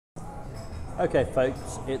Okay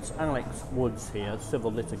folks, it's Alex Woods here,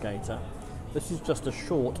 civil litigator. This is just a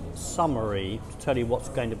short summary to tell you what's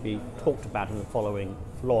going to be talked about in the following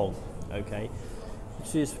vlog, okay?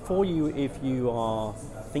 This is for you if you are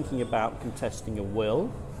thinking about contesting a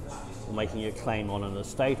will or making a claim on an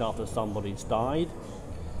estate after somebody's died,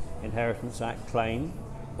 Inheritance Act claim,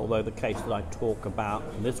 although the case that I talk about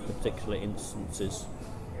in this particular instance is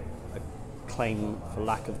claim for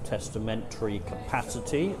lack of testamentary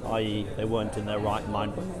capacity, i.e. they weren't in their right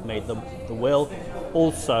mind when they made the will.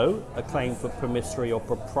 Also, a claim for promissory or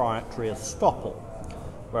proprietary estoppel,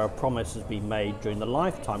 where a promise has been made during the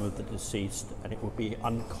lifetime of the deceased and it would be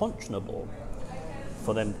unconscionable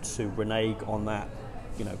for them to renege on that,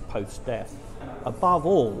 post-death. Above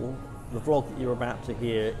all, the vlog that you're about to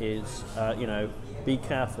hear is, be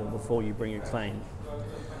careful before you bring a claim.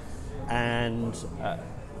 And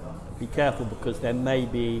be careful because there may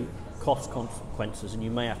be cost consequences and you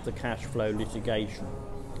may have to cash flow litigation,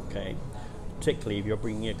 okay? Particularly if you're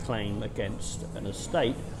bringing a claim against an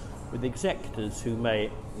estate with executors who may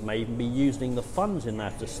even be using the funds in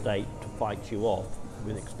that estate to fight you off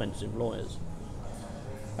with expensive lawyers.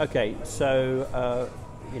 Okay, so,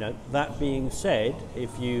 that being said, if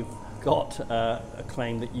you've got a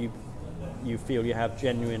claim that you feel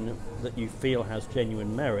has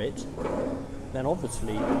genuine merit, then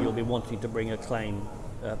obviously you'll be wanting to bring a claim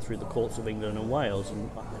through the courts of England and Wales, and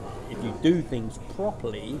if you do things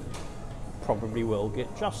properly, you probably will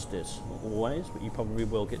get justice. Not always, but you probably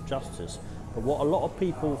will get justice. But what a lot of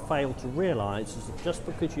people fail to realise is that just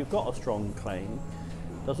because you've got a strong claim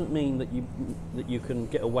doesn't mean that you can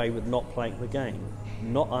get away with not playing the game,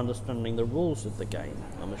 not understanding the rules of the game.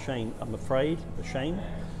 I'm afraid,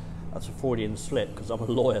 that's a Freudian slip because I'm a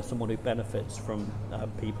lawyer, someone who benefits from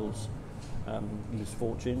people's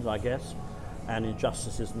misfortunes, I guess, and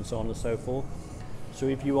injustices and so on and so forth. So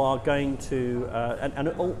if you are going to,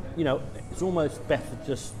 it's almost better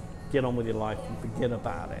just get on with your life and forget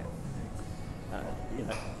about it.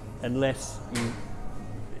 Unless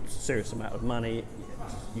it's a serious amount of money,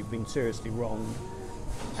 you've been seriously wronged,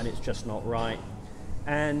 and it's just not right,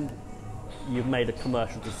 and you've made a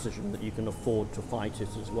commercial decision that you can afford to fight it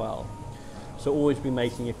as well. So always be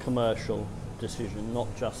making a commercial decision, not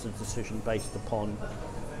just a decision based upon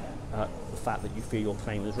the fact that you feel your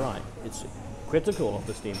claim is right. It's critical,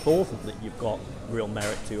 obviously important that you've got real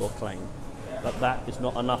merit to your claim, but that is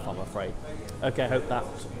not enough, I'm afraid. Okay, I hope that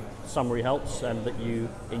summary helps and that you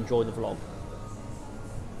enjoy the vlog.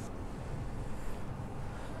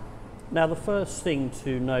 Now, the first thing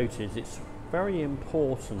to note is it's very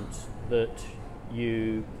important that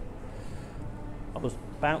I was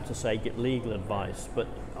about to say get legal advice, but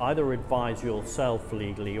either advise yourself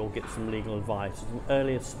legally or get some legal advice at an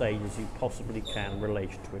earliest stage as you possibly can in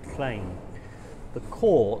relation to a claim. The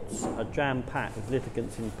courts are jam-packed with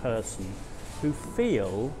litigants in person who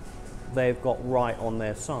feel they've got right on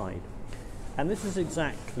their side. And this is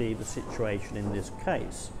exactly the situation in this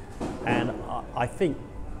case. And I think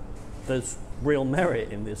there's real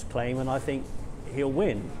merit in this claim, and I think he'll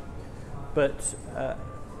win. But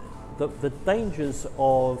the dangers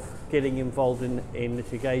of getting involved in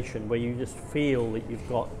litigation where you just feel that you've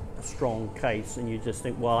got a strong case and you just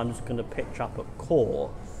think, well, I'm just going to pitch up at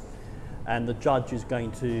court and the judge is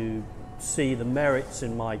going to see the merits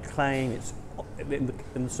in my claim. It's in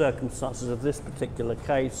the circumstances of this particular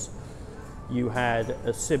case, you had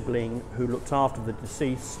a sibling who looked after the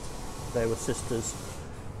deceased. They were sisters.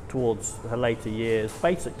 Towards her later years,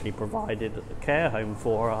 basically provided a care home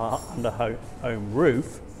for her under her own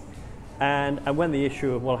roof. And when the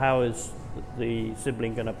issue of, well, how is the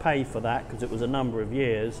sibling going to pay for that, because it was a number of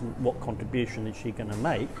years, and what contribution is she going to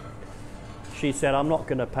make, she said, I'm not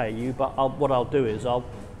going to pay you, but what I'll do is I'll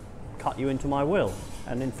cut you into my will.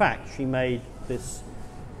 And in fact, she made this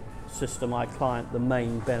sister, my client, the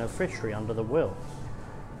main beneficiary under the will.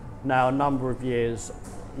 Now, a number of years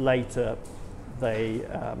later,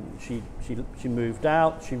 she moved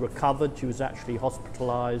out, she recovered, she was actually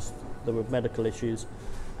hospitalized, there were medical issues,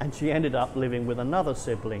 and she ended up living with another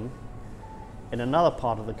sibling in another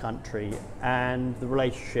part of the country, and the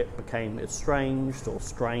relationship became estranged or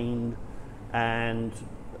strained, and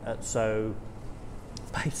so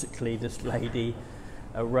basically this lady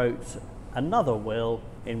wrote another will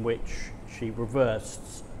in which she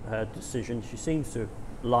reversed her decision. She seems to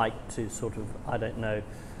like to sort of, I don't know,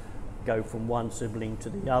 go from one sibling to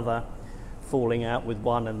the other, falling out with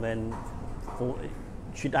one, and then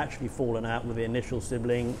she'd actually fallen out with the initial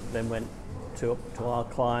sibling, then went to our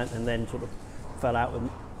client, and then sort of fell out with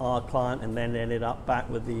our client, and then ended up back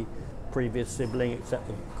with the previous sibling, except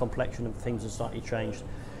the complexion of things has slightly changed.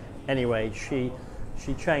 Anyway, she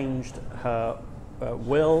she changed her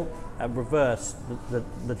will and reversed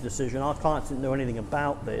the decision. Our clients didn't know anything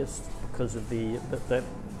about this because of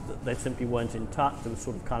they simply weren't in touch. There was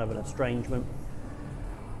sort of kind of an estrangement.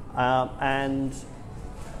 And,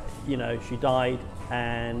 you know, she died,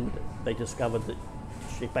 and they discovered that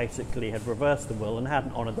she basically had reversed the will and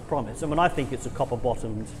hadn't honoured the promise. I mean, I think it's a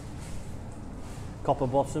copper-bottomed.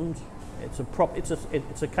 It's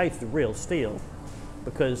a case of real steel,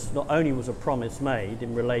 because not only was a promise made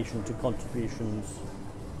in relation to contributions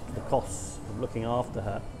to the costs of looking after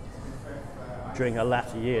her during her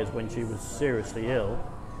latter years when she was seriously ill.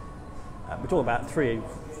 We're talking about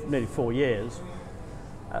nearly 4 years.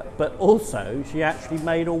 But also, she actually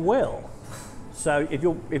made a will. So if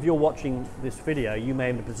you're watching this video, you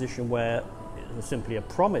may be in a position where it was simply a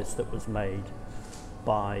promise that was made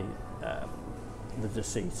by the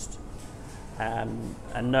deceased. And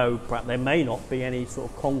no, perhaps there may not be any sort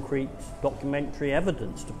of concrete documentary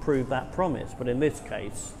evidence to prove that promise. But in this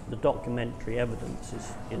case, the documentary evidence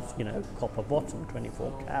is you know, copper bottom,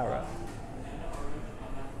 24 carat.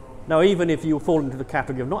 Now, even if you fall into the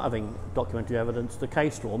category of not having documentary evidence, the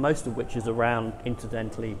case law, most of which is around,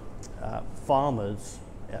 incidentally, farmers,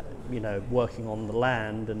 you know, working on the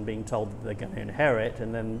land and being told that they're going to inherit,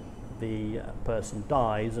 and then the person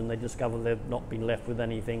dies and they discover they've not been left with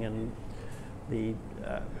anything, and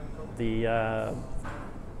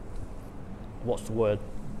what's the word?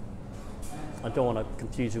 I don't want to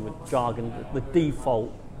confuse you with jargon. The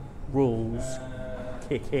default rules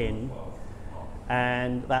kick in,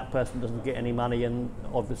 and that person doesn't get any money, and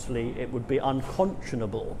obviously it would be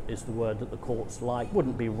unconscionable, is the word that the courts like.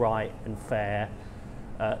 Wouldn't be right and fair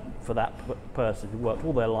for that person who worked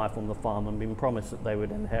all their life on the farm and been promised that they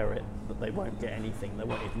would inherit, that they won't get anything, they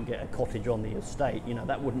won't even get a cottage on the estate. You know,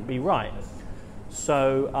 that wouldn't be right.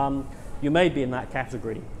 So you may be in that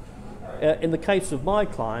category. In the case of my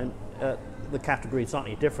client, the category is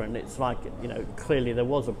slightly different. It's like, you know, clearly there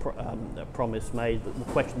was a promise made, but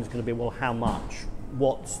the question is going to be, well, how much?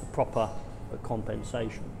 What's the proper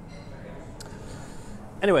compensation?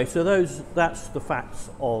 Anyway, so that's the facts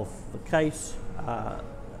of the case.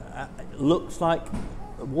 Looks like,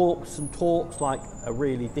 walks and talks like a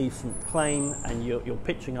really decent claim, and you're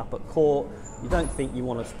pitching up at court. You don't think you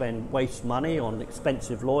want to waste money on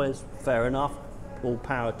expensive lawyers. Fair enough. All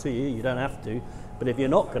power to you. You don't have to. But if you're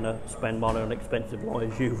not going to spend money on expensive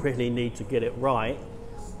lawyers, you really need to get it right.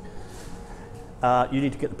 You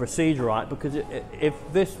need to get the procedure right, because if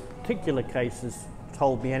this particular case has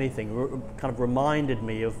told me anything, kind of reminded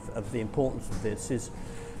me of the importance of this, is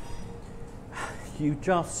you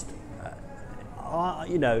just,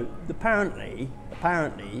 you know, apparently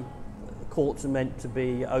the courts are meant to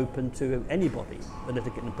be open to anybody. The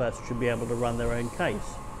litigant person should be able to run their own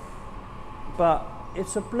case. But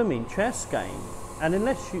it's a blooming chess game. And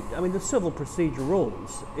unless you, I mean, the civil procedure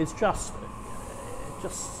rules is just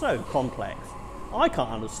so complex. I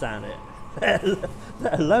can't understand it,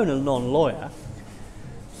 let alone a non-lawyer.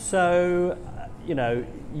 So, you know,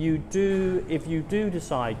 if you do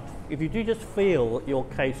just feel your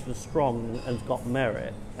case is strong and has got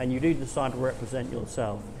merit, and you do decide to represent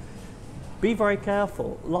yourself, be very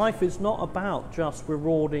careful. Life is not about just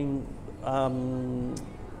rewarding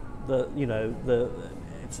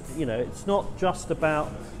it's not just about,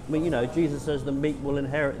 I mean, you know, Jesus says the meek will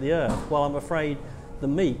inherit the earth. Well, I'm afraid the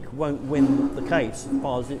meek won't win the case as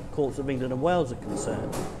far as the courts of England and Wales are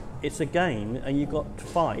concerned. It's a game, and you've got to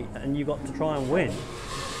fight, and you've got to try and win.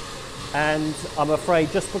 And I'm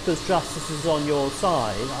afraid just because justice is on your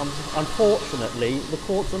side, unfortunately, the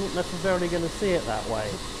courts are not necessarily going to see it that way.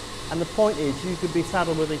 And the point is, you could be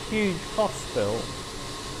saddled with a huge cost bill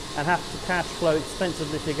and have to cash flow expensive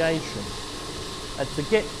litigation to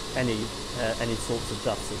get any sorts of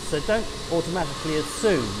justice. So don't automatically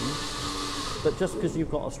assume that just because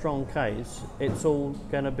you've got a strong case, it's all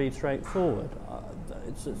going to be straightforward.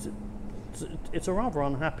 It's a rather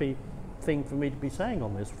unhappy thing for me to be saying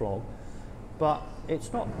on this vlog, but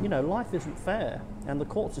it's not, you know, life isn't fair, and the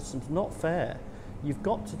court system's not fair. You've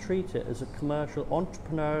got to treat it as a commercial,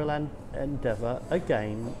 entrepreneurial endeavour, a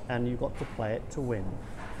game, and you've got to play it to win.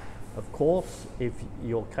 Of course, if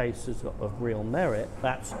your case is of real merit,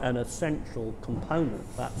 that's an essential component.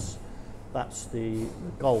 That's the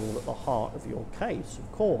goal at the heart of your case, of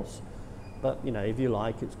course. But, you know, if you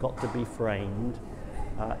like, it's got to be framed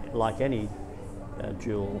like any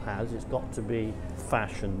jewel has. It's got to be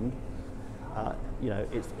fashioned, you know,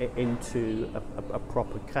 into a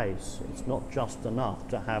proper case. It's not just enough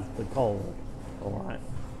to have the gold. All right.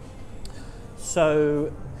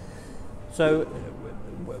 So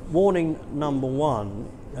warning number one,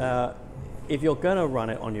 if you're going to run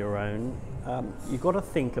it on your own, you've got to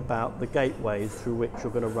think about the gateways through which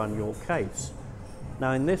you're going to run your case.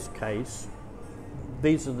 Now, in this case,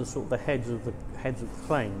 these are the sort of the heads of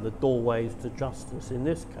claim, the doorways to justice. In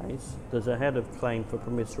this case, there's a head of claim for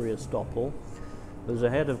promissory estoppel. There's a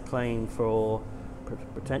head of claim for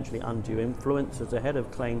potentially undue influence. There's a head of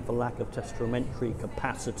claim for lack of testamentary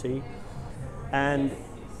capacity. And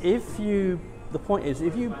the point is,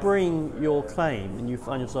 if you bring your claim and you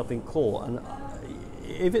find yourself in court, and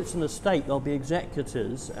if it's an estate, there'll be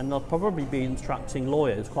executors, and they'll probably be instructing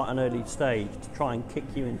lawyers quite an early stage to try and kick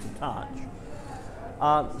you into touch.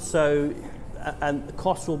 And the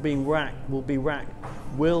costs will be being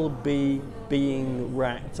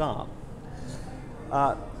racked up.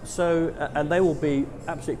 And they will be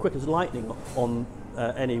absolutely quick as lightning on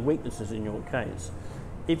any weaknesses in your case.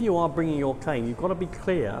 If you are bringing your claim, you've got to be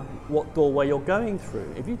clear what doorway you're going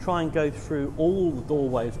through. If you try and go through all the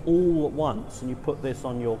doorways all at once and you put this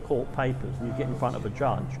on your court papers and you get in front of a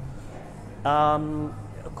judge,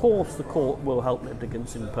 of course the court will help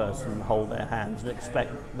litigants in person hold their hands and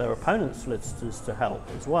expect their opponent's solicitors to help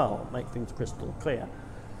as well, make things crystal clear.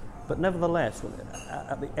 But nevertheless,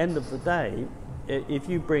 at the end of the day, if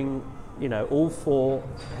you bring, all four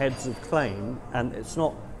heads of claim and it's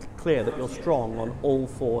not clear that you're strong on all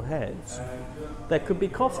four heads, there could be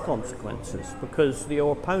cost consequences because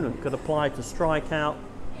your opponent could apply to strike out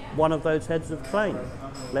one of those heads of claim.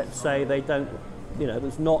 Let's say they don't,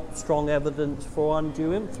 there's not strong evidence for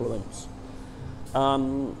undue influence.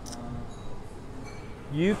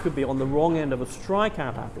 You could be on the wrong end of a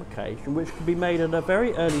strikeout application, which could be made at a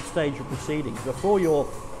very early stage of proceedings before your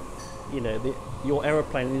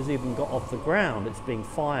aeroplane has even got off the ground. It's being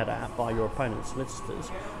fired at by your opponent's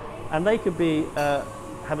solicitors. And they could be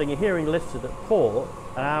having a hearing listed at court,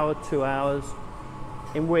 an hour, 2 hours,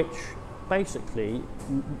 in which basically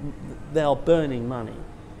they are burning money.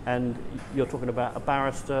 And you're talking about a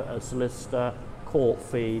barrister, a solicitor, court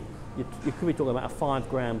fee. You could be talking about a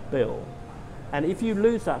 £5 bill. And if you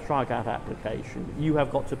lose that strikeout application, you have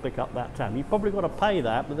got to pick up that tab. You've probably got to pay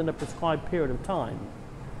that within a prescribed period of time.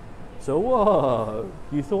 So, whoa,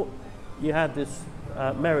 you thought you had this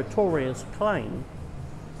meritorious claim,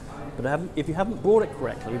 but if you haven't brought it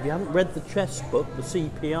correctly, if you haven't read the chess book, the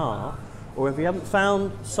CPR, or if you haven't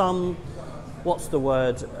found some, what's the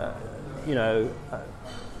word,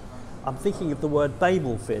 I'm thinking of the word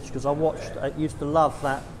Babel fish, because I used to love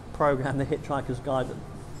that program, The Hitchhiker's Guide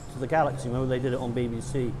to the Galaxy. Remember they did it on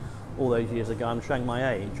BBC all those years ago. I'm showing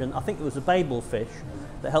my age. And I think it was a Babel fish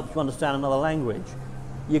that helped you understand another language.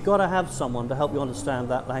 You've got to have someone to help you understand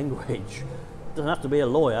that language. It doesn't have to be a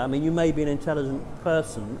lawyer. I mean, you may be an intelligent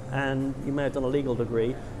person and you may have done a legal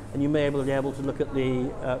degree and you may be able to look at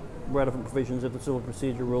the relevant provisions of the civil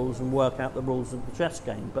procedure rules and work out the rules of the chess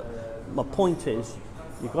game. But my point is,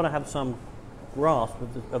 you've got to have some grasp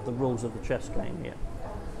of the rules of the chess game here.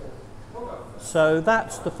 So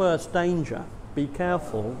that's the first danger. Be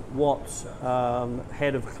careful what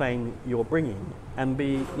head of claim you're bringing, and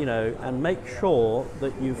and make sure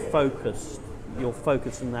that you're focused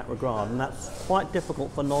in that regard. And that's quite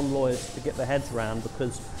difficult for non-lawyers to get their heads around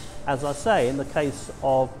because, as I say, in the case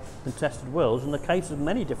of contested wills, in the case of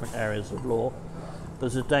many different areas of law,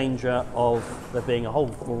 there's a danger of there being a whole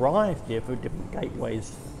variety of different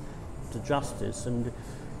gateways to justice, and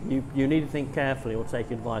you need to think carefully or take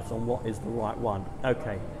advice on what is the right one.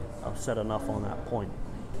 Okay, I've said enough on that point.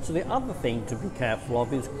 So the other thing to be careful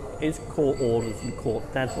of is court orders and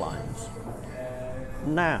court deadlines.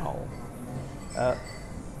 Now,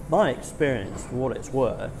 my experience, for what it's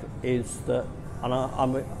worth, is that, and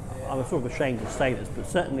I'm sort of ashamed to say this, but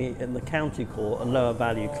certainly in the county court and lower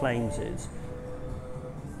value claims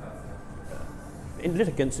in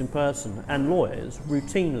litigants in person and lawyers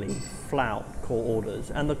routinely flout court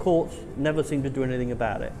orders, and the courts never seem to do anything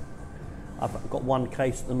about it. I've got one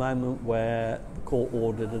case at the moment where the court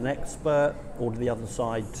ordered the other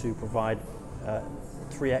side to provide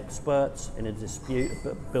 3 experts in a dispute,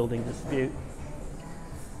 a building dispute.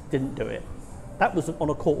 Didn't do it. That was on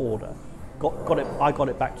a court order. I got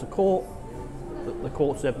it back to court. The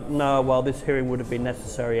court said, no, well, this hearing would have been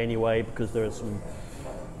necessary anyway because there are some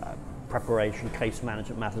preparation, case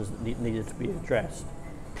management matters that needed to be addressed.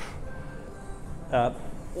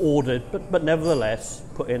 Ordered, but nevertheless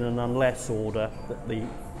put in an unless order that the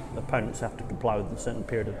opponents have to comply with in a certain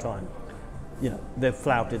period of time. They've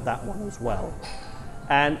flouted that one as well.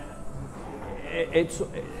 And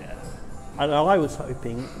and I was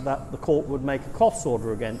hoping that the court would make a costs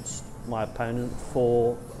order against my opponent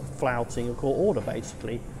for flouting a court order,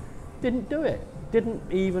 basically. Didn't do it. Didn't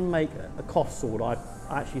even make a costs order.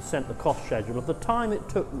 I actually sent the cost schedule of the time it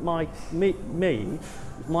took my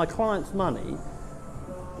client's money,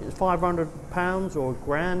 it's £500 or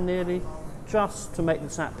 £1,000 nearly, just to make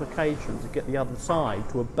this application to get the other side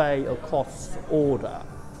to obey a costs order.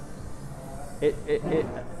 And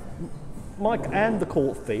the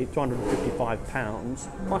court fee,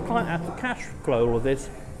 £255, my client had to cash flow all of this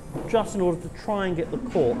just in order to try and get the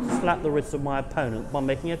court to slap the wrist of my opponent by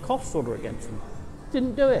making a costs order against him.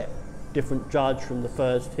 Didn't do it. Different judge from the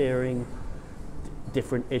first hearing,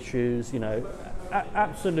 different issues, you know,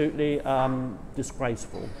 absolutely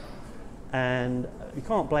disgraceful. And you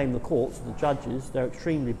can't blame the courts or the judges. They're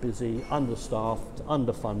extremely busy, understaffed,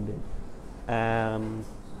 underfunded.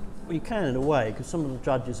 Well, you can in a way, because some of the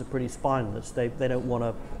judges are pretty spineless. They don't want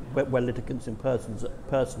to, where litigants in person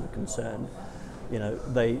are concerned, you know,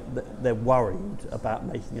 they're worried about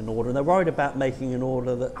making an order, and they're worried about making an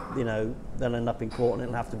order that, you know, they'll end up in court and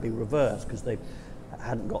it'll have to be reversed because they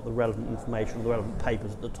hadn't got the relevant information or the relevant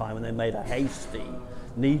papers at the time, and they made a hasty,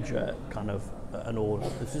 knee-jerk kind of an order.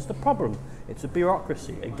 This is the problem. It's a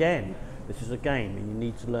bureaucracy. Again, this is a game, and you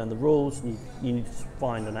need to learn the rules. You need to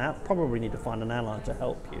find probably need to find an ally to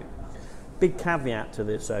help you. Big caveat to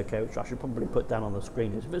this, okay, which I should probably put down on the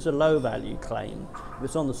screen, is if it's a low-value claim, if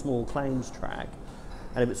it's on the small claims track,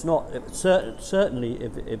 and if it's not, certainly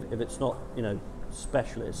if it's not, you know,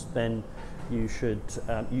 specialist, then you should.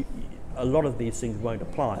 A lot of these things won't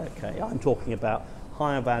apply. Okay, I'm talking about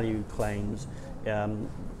higher value claims, the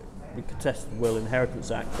Contested Will Inheritance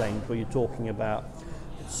Act claims, where you're talking about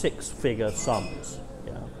six-figure sums.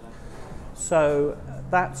 Yeah. So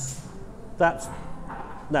that's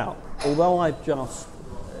now. Although I've just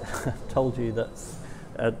told you that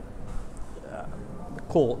the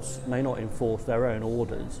courts may not enforce their own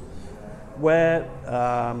orders, where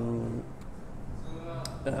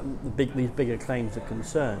these bigger claims are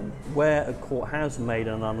concerned, where a court has made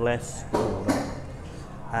an unless order,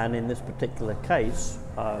 and in this particular case,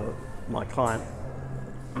 my client,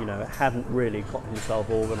 you know, hadn't really got himself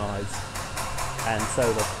organised, and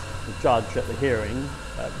so the judge at the hearing,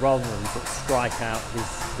 rather than sort of strike out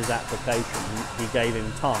his application, he gave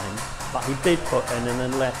him time, but he did put in an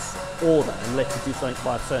unless order, unless you do something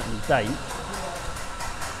by a certain date,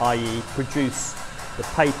 i.e. produce the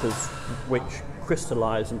papers which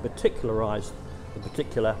crystallise and particularise the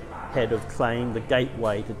particular head of claim, the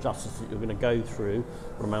gateway to justice that you're going to go through.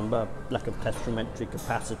 Remember, lack of testamentary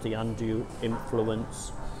capacity, undue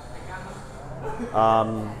influence,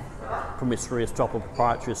 promissory estoppel,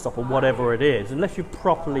 proprietary estoppel, whatever it is, unless you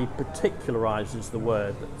properly particularise is the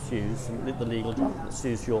word that's used, the legal term that's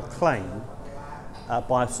used, your claim,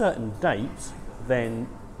 by a certain date, then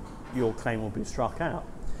your claim will be struck out.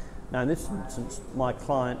 Now in this instance, my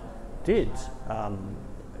client did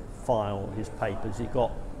file his papers. He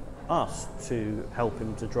got us to help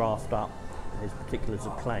him to draft up his particulars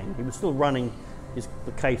of claim. He was still running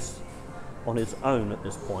the case on his own at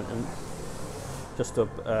this point, and just a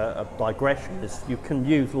digression is you can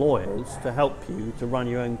use lawyers to help you to run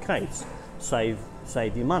your own case, save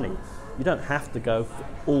you money. You don't have to go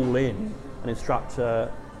all in and instruct a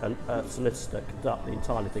solicitor to conduct the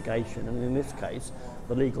entire litigation, and in this case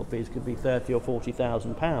the legal fees could be £30,000 or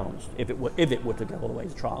 £40,000 if it were to go all the way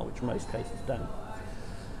to trial, which most cases don't.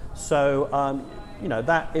 So you know,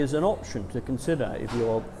 that is an option to consider if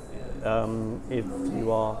you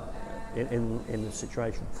are in this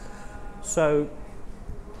situation. So,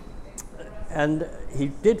 and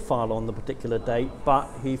he did file on the particular date, but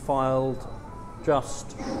he filed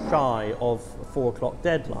just shy of a 4 o'clock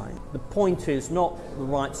deadline. The point is not the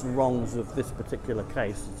rights and wrongs of this particular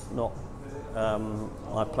case. It's not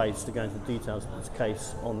my place to go into details of this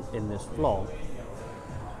case in this vlog.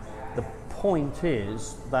 The point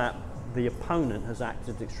is that the opponent has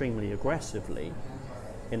acted extremely aggressively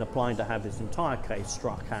in applying to have his entire case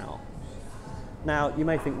struck out. Now, you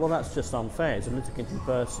may think, well, that's just unfair. As a litigant in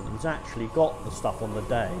person, he's actually got the stuff on the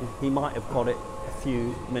day. He might have got it a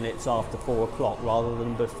few minutes after 4 o'clock rather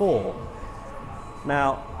than before.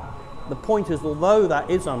 Now, the point is, although that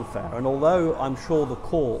is unfair, and although I'm sure the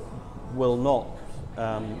court will not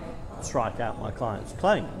strike out my client's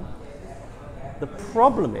claim, the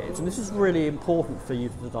problem is, and this is really important for you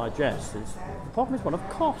to digest, is the problem is one of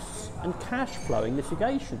costs and cash flowing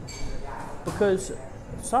litigation. Because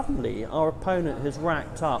suddenly our opponent has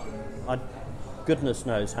racked up, goodness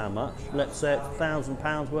knows how much, let's say it's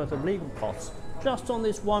 £1,000 worth of legal costs, just on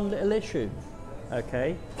this one little issue,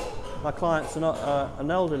 okay? My client's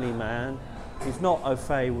an elderly man, he's not au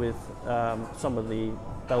fait with some of the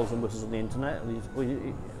bells and whistles on the internet,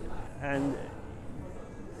 and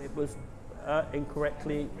it was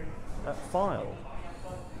incorrectly filed.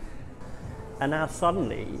 And now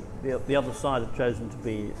suddenly the other side have chosen to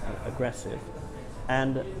be aggressive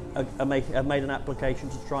and have made an application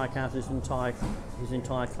to strike out his entire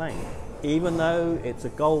claim. Even though it's a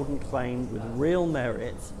golden claim with real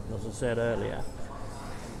merit, as I said earlier,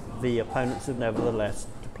 the opponents have nevertheless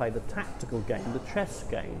to play the tactical game, the chess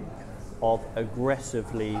game of an aggressive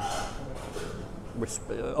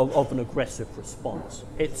response.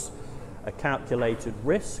 It's a calculated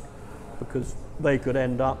risk because they could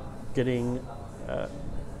end up getting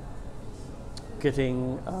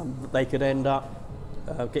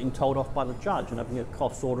told off by the judge and having a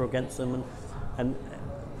cost order against them and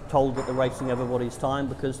told that they're wasting everybody's time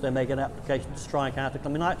because they make an application to strike out a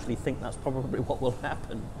claim. I mean, I actually think that's probably what will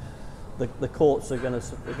happen. The courts are going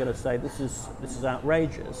to say this is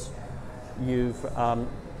outrageous. You've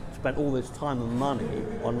spent all this time and money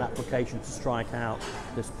on an application to strike out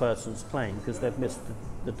this person's claim because they've missed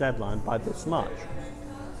the deadline by this much.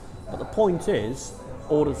 But the point is,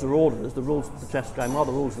 orders are orders. The rules of the chess game are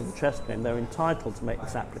the rules of the chess game. They're entitled to make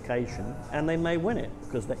this application, and they may win it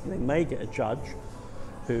because they may get a judge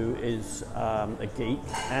who is a geek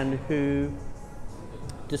and who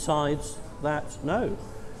decides that no.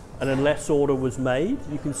 And unless order was made,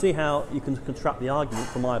 you can see how you can construct the argument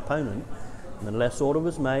for my opponent. And unless order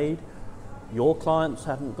was made, your clients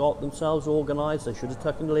haven't got themselves organised. They should have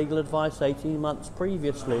taken legal advice 18 months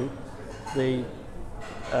previously. The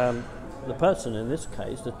person in this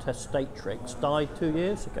case, the testatrix, died 2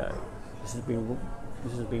 years ago. This has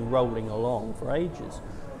been rolling along for ages.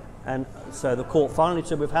 And so the court finally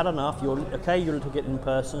said, we've had enough, you're litigate in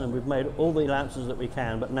person and we've made all the allowances that we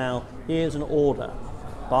can, but now here's an order.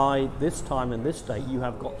 By this time and this date you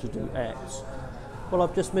have got to do X. Well,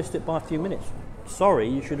 I've just missed it by a few minutes. Sorry,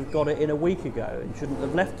 you should have got it in a week ago. You shouldn't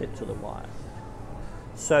have left it to the wire.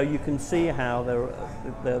 So you can see how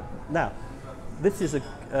now, this is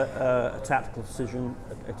a tactical decision,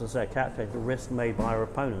 as I say, a calculated risk made by our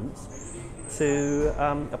opponents to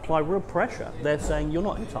apply real pressure. They're saying you're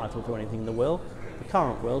not entitled to anything in the will. The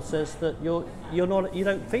current will says that you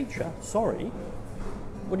don't feature. Sorry.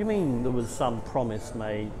 What do you mean there was some promise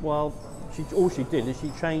made? Well, all she did is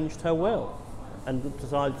she changed her will and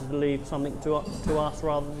decided to leave something to us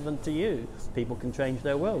rather than to you. People can change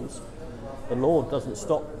their wills. The law doesn't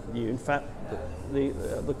stop you. In fact,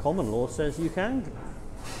 the common law says you can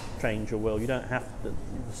change your will. You don't have to.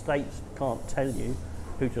 The states can't tell you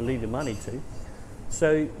who to leave your money to.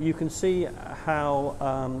 So you can see how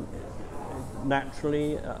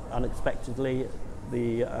naturally, unexpectedly,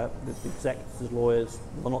 the executors, lawyers,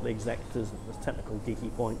 well, not the executors, it's a technical geeky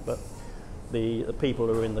point, but the people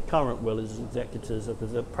who are in the current will as executors,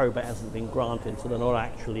 because the probate hasn't been granted, so they're not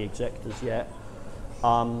actually executors yet.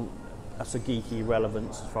 That's a geeky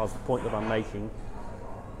relevance as far as the point that I'm making.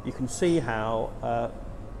 You can see how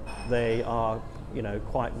they are,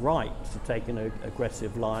 quite right to take an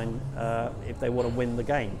aggressive line if they want to win the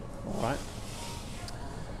game. All right,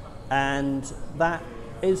 and that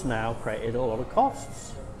is now created a lot of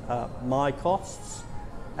costs, my costs,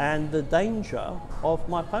 and the danger of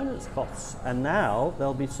my opponent's costs. And now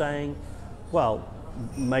they'll be saying, well,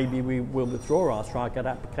 maybe we will withdraw our strikeout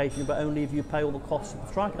application, but only if you pay all the costs of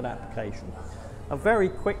the strikeout application. And very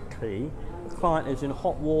quickly, the client is in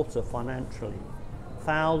hot water financially,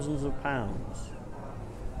 thousands of pounds,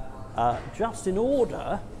 just in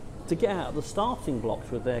order to get out of the starting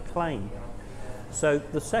blocks with their claim. So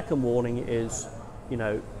the second warning is,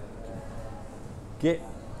 get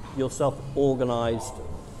yourself organised,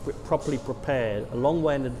 properly prepared, a long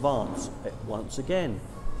way in advance. Once again,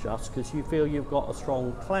 just because you feel you've got a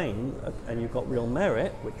strong claim and you've got real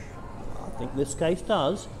merit, which I think this case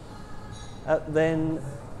does,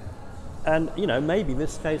 maybe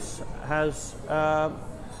this case has,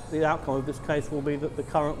 the outcome of this case will be that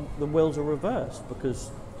the wills are reversed, because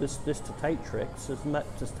this testatrix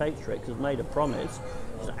has made a promise,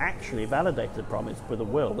 has actually validated a promise with a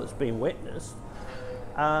will that's been witnessed,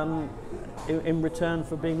 in return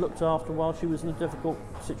for being looked after while she was in a difficult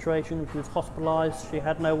situation. She was hospitalised, she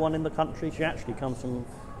had no one in the country, she actually comes from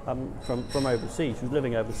overseas, she was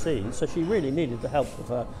living overseas, so she really needed the help of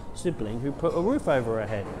her sibling who put a roof over her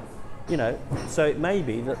head. So it may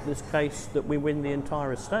be that this case, that we win the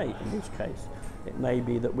entire estate in this case. It may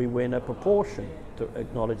be that we win a proportion to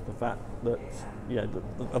acknowledge the fact that,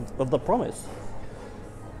 of the promise.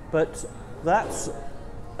 But that's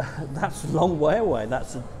a long way away.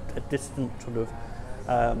 That's a distant sort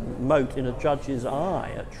of mote in a judge's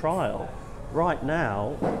eye at trial. Right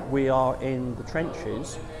now, we are in the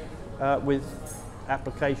trenches with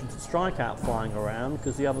applications to strike out flying around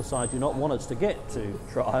because the other side do not want us to get to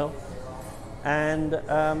trial. and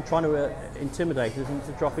trying to intimidate us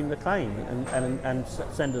into dropping the claim and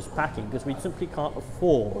send us packing, because we simply can't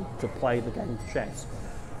afford to play the game of chess.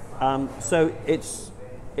 So it's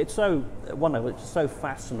so, one of it's so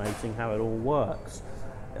fascinating how it all works.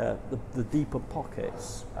 The deeper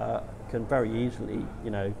pockets can very easily,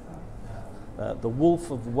 the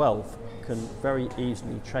wolf of wealth can very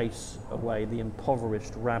easily chase away the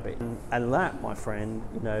impoverished rabbit. And that, my friend,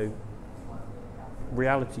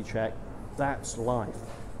 reality check, that's life.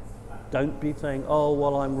 Don't be saying, oh,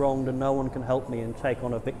 well, I'm wronged and no one can help me, and take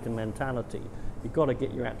on a victim mentality. You've got to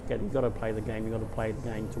get your act together. You've got to play the game. You've got to play the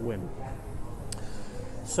game to win.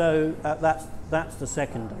 So that's the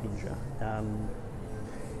second danger. And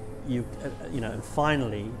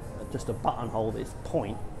finally, just to buttonhole this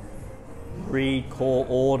point, read court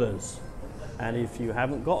orders. And if you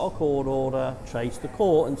haven't got a court order, chase the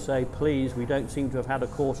court and say, please, we don't seem to have had a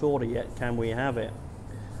court order yet, can we have it?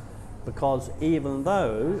 Because even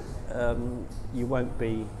though you won't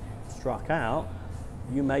be struck out,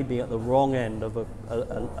 you may be at the wrong end of a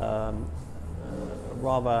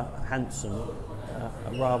rather handsome,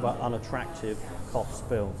 a rather unattractive cost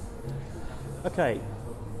bill. Okay,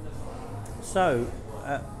 so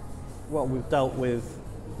we've dealt with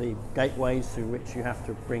the gateways through which you have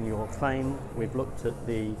to bring your claim. We've looked at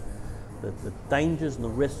the dangers and the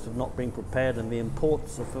risks of not being prepared, and the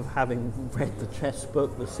importance of having read the chess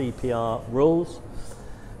book, the CPR rules,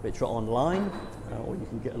 which are online, or you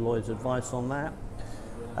can get a lawyer's advice on that.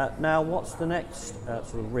 Now, what's the next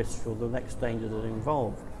sort of risk, or the next danger that's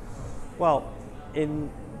involved? Well, in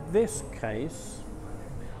this case,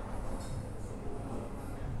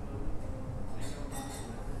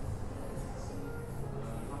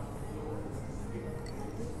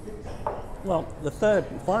 the third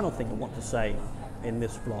and final thing I want to say in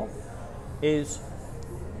this vlog is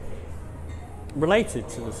related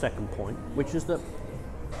to the second point, which is that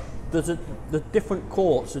the different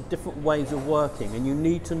courts are different ways of working, and you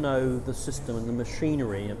need to know the system and the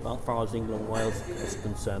machinery as far as England and Wales is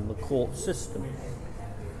concerned, the court system.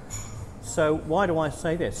 So why do I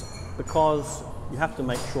say this? Because you have to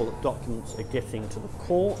make sure that documents are getting to the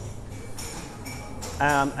court,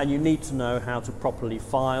 and you need to know how to properly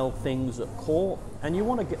file things at court, and you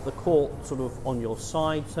want to get the court sort of on your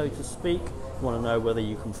side, so to speak. You want to know whether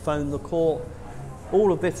you can phone the court.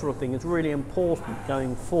 All of this sort of thing is really important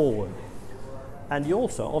going forward. And you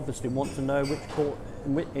also obviously want to know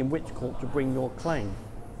in which court to bring your claim.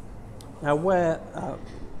 Now, where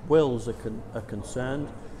wills are concerned,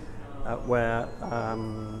 where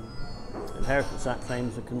Inheritance Act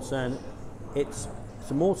claims are concerned, it's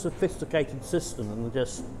a more sophisticated system than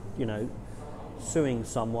just, suing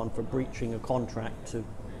someone for breaching a contract to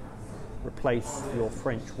replace your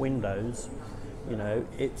French windows.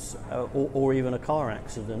 It's or even a car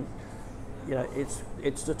accident. It's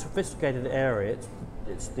a sophisticated area.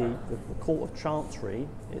 It's the Court of Chancery.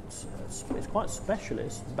 It's quite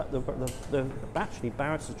specialist. But the actually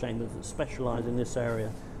barrister chambers that specialise in this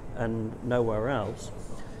area and nowhere else.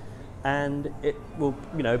 And it will,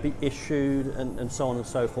 be issued and so on and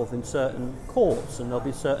so forth in certain courts, and there'll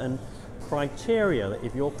be certain criteria that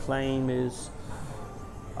if your claim is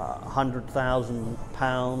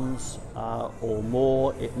 £100,000 or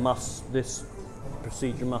more, this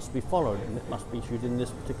procedure must be followed, and it must be issued in this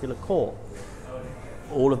particular court.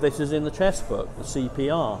 All of this is in the chess book, the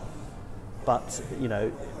CPR. But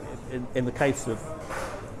in the case of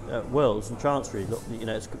wills and chancery,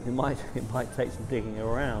 it might take some digging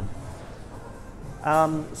around.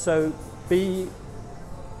 So the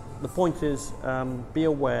point is, be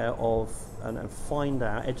aware of and find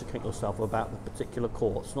out, educate yourself about the particular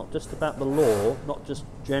courts, not just about the law, not just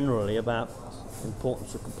generally about the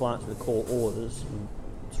importance of compliance with court orders and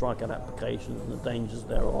strikeout applications and the dangers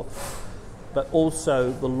thereof, but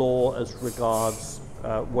also the law as regards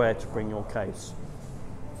where to bring your case.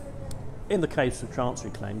 In the case of chancery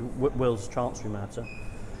claim, wills chancery matter,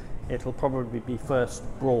 it will probably be first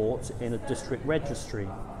brought in a district registry,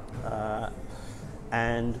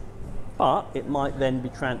 but it might then be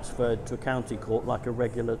transferred to a county court like a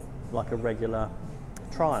regular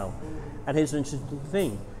trial. And here's an interesting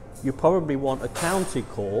thing: you probably want a county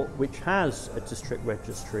court which has a district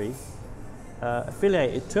registry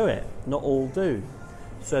affiliated to it. Not all do,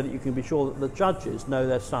 so that you can be sure that the judges know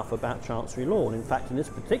their stuff about chancery law. And in fact, in this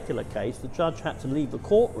particular case, the judge had to leave the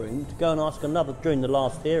courtroom to go and ask during the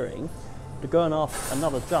last hearing, to go and ask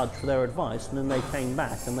another judge for their advice, and then they came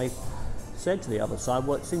back and they said to the other side,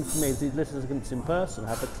 well, it seems to me as these litigants in person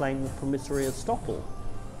have a claim of promissory estoppel.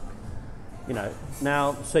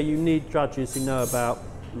 Now, so you need judges who know about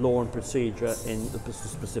law and procedure in the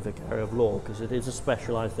specific area of law, because it is a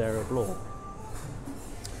specialised area of law.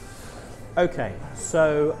 Okay,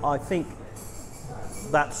 so I think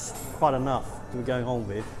that's quite enough to be going on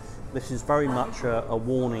with. This is very much a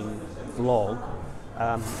warning vlog.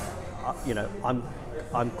 You know,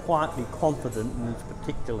 I'm quietly confident in this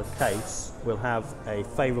particular case we'll have a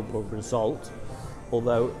favourable result,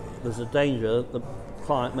 although there's a danger the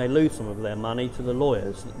client may lose some of their money to the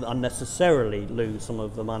lawyers, unnecessarily lose some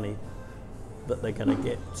of the money that they're going to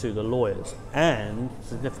get to the lawyers, and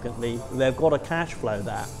significantly they've got to cash flow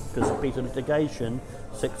that because a piece of litigation,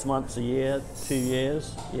 6 months, a year, 2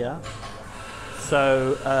 years, yeah.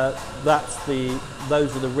 So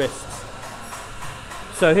those are the risks.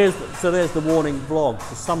 So there's the warning vlog.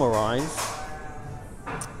 To summarise,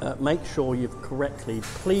 make sure you've correctly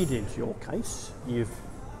pleaded your case. You've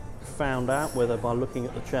found out whether by looking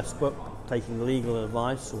at the chessbook, taking legal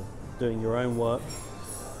advice, or doing your own work,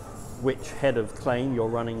 which head of claim you're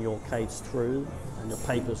running your case through, and your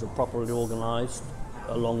papers are properly organised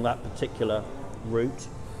along that particular route.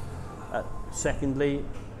 Secondly,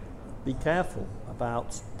 be careful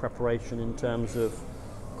about preparation in terms of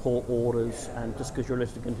court orders, and just because you're a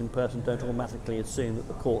litigant in person, don't automatically assume that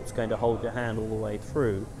the court's going to hold your hand all the way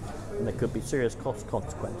through, and there could be serious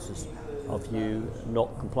consequences of you not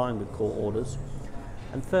complying with court orders.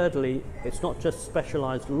 And thirdly, it's not just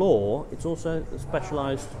specialised law, it's also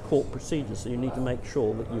specialised court procedures, so you need to make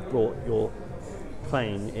sure that you've brought your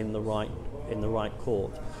claim in the right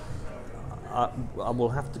court. I will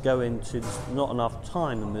have to go into, there's not enough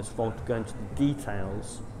time in this vlog to go into the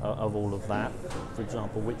details of all of that. For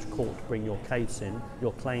example, which court to bring your case in,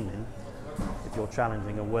 your claim in, if you're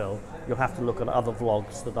challenging a will. You'll have to look at other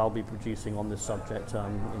vlogs that I'll be producing on this subject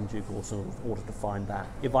in due course in order to find that.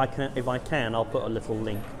 If I can, I'll put a little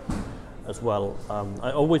link as well.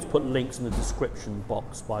 I always put links in the description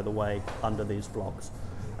box, by the way, under these vlogs.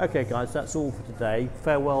 Okay guys, that's all for today.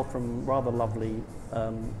 Farewell from rather lovely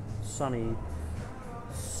sunny,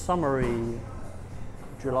 summery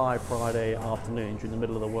July Friday afternoon during the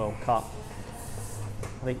middle of the World Cup.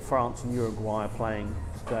 I think France and Uruguay are playing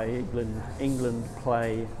today. England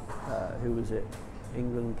play, who was it?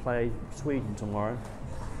 England play Sweden tomorrow.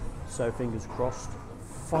 So fingers crossed.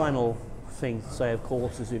 Final thing to say, of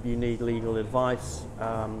course, is if you need legal advice,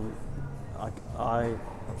 I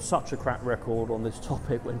have such a crap record on this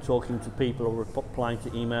topic when talking to people or replying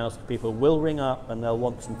to emails. People will ring up and they'll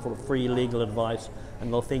want some sort of free legal advice,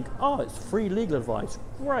 and they'll think, oh, it's free legal advice,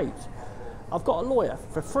 great. I've got a lawyer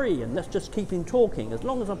for free and let's just keep him talking as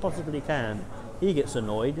long as I possibly can. He gets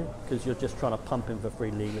annoyed because you're just trying to pump him for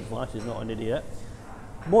free legal advice. He's not an idiot.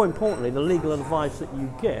 More importantly, the legal advice that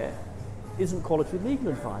you get isn't quality legal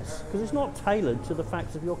advice because it's not tailored to the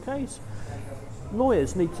facts of your case.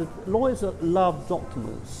 Lawyers that love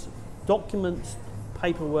documents. Documents,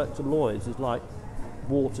 paperwork to lawyers is like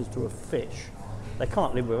water to a fish. They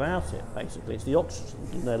can't live without it, basically. It's the oxygen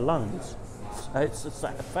in their lungs. So it's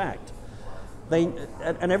a fact.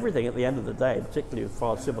 And everything at the end of the day, particularly as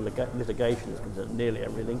far as civil litigation is concerned, nearly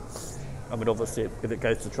everything. I mean, obviously, if it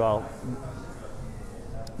goes to trial,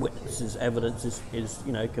 witnesses' evidence is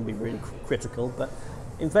you know, can be really critical, but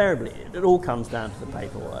invariably, it all comes down to the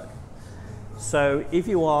paperwork. So if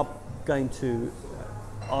you are going to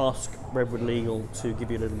ask Redwood Legal to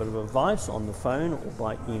give you a little bit of advice on the phone or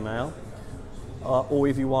by email, or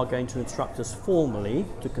if you are going to instruct us formally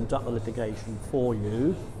to conduct the litigation for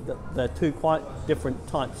you, they're two quite different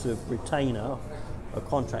types of retainer or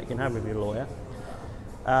contract you can have with your lawyer,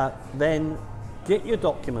 then get your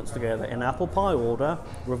documents together in apple pie order,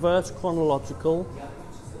 reverse chronological,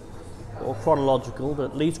 or chronological,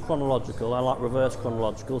 but at least chronological. I like reverse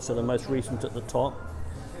chronological, so the most recent at the top.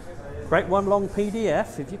 Create one long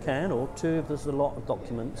PDF if you can, or two if there's a lot of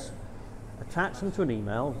documents. Attach them to an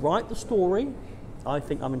email, write the story. I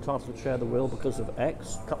think I'm entitled to share the will because of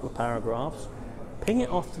X, a couple of paragraphs. Ping it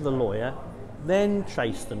off to the lawyer, then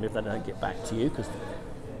chase them if they don't get back to you, because,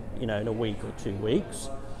 you know, in a week or 2 weeks.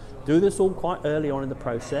 Do this all quite early on in the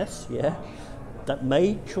process, yeah. That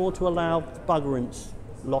make sure to allow buggerance,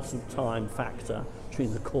 loss of time factor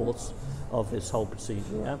during the course of this whole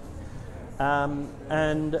procedure, yeah.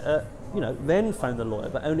 You know, then phone the lawyer,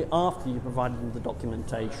 but only after you've provided them the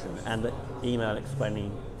documentation and the email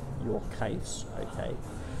explaining your case, okay.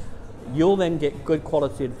 You'll then get good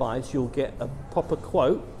quality advice. You'll get a proper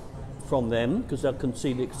quote from them because they can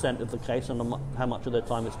see the extent of the case and how much of their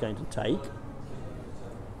time it's going to take.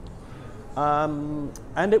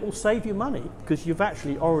 And it will save you money because you've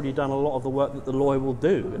actually already done a lot of the work that the lawyer will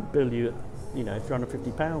do and bill you, you know,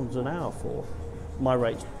 £350 an hour for. My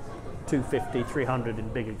rate's $250, $300 in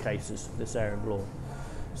bigger cases, this area of law.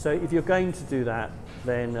 So if you're going to do that,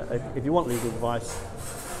 then if you want legal advice,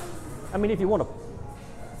 I mean, if you want to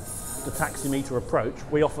the taximeter approach,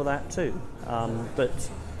 we offer that too. But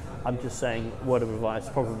I'm just saying, word of advice,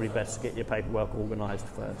 probably best to get your paperwork organised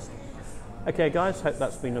first. Okay guys, hope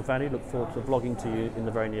that's been of value. Look forward to vlogging to you in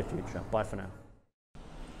the very near future. Bye for now.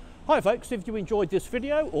 Hi folks, if you enjoyed this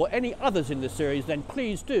video or any others in this series, then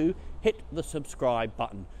please do hit the subscribe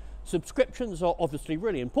button. Subscriptions are obviously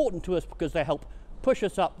really important to us because they help push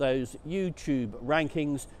us up those YouTube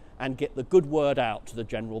rankings and get the good word out to the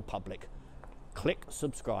general public. Click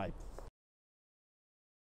subscribe.